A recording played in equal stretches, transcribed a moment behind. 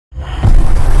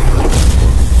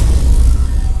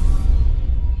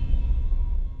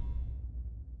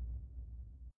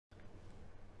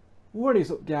What is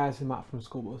up guys, I'm Matt from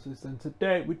School Buses, and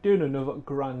today we're doing another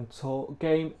Grand Tour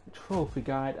game trophy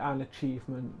guide and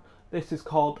achievement. This is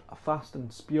called Fast and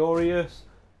Spurious.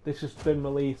 This has been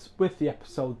released with the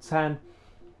episode 10.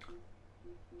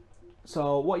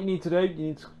 So what you need to do, you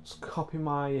need to copy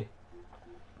my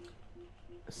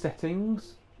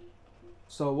settings.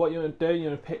 So what you're going to do, you're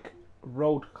going to pick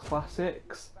Road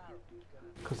Classics,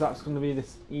 because that's going to be the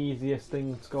easiest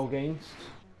thing to go against.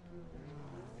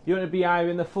 You're going to be either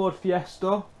in the Ford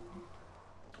Fiesta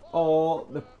or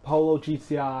the Polo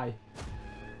GTI.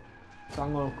 So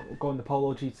I'm going to go in the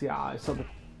Polo GTI. So the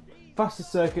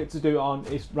fastest circuit to do it on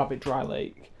is Rabbit Dry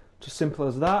Lake. Just simple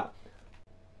as that.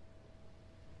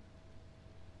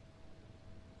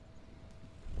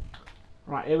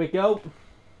 Right, here we go.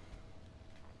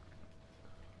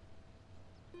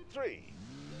 3,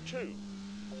 2,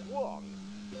 1,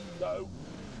 go.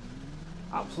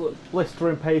 Absolute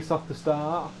blistering pace off the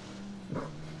start.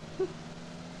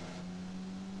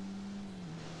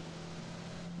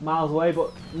 Miles away,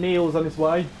 but Neil's on his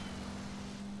way.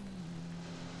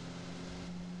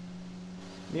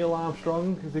 Neil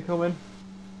Armstrong, is he coming?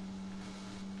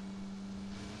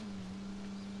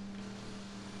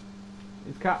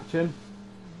 He's catching.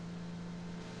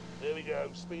 There we go,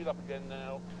 speed up again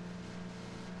now.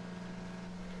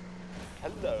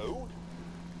 Hello.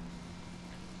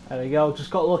 There we go,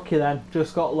 just got lucky then,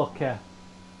 just got lucky.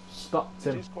 Stopped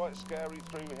him. It is quite scary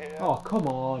through here. Oh, come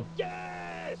on.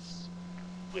 Yes!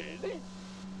 Really?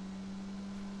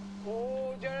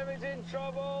 Oh, Jeremy's in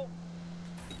trouble.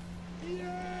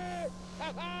 Yeah!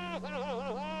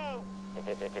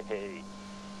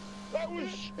 That was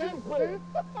stupid.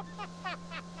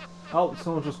 Oh,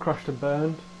 someone just crashed and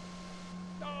burned.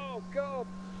 Oh, God.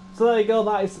 So there you go,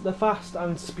 that is the Fast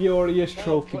and Spurious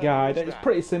trophy guide. It's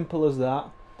pretty simple as that.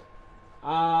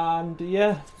 And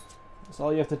yeah, that's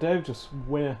all you have to do, just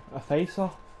win a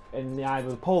face-off in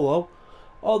either the Polo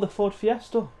or the Ford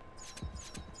Fiesta.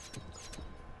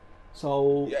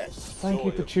 So Yes, thank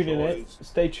you for tuning in.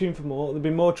 Stay tuned for more. There'll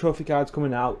be more trophy guides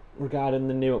coming out regarding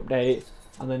the new update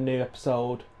and the new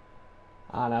episode.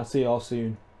 And I'll see you all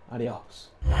soon. Adios.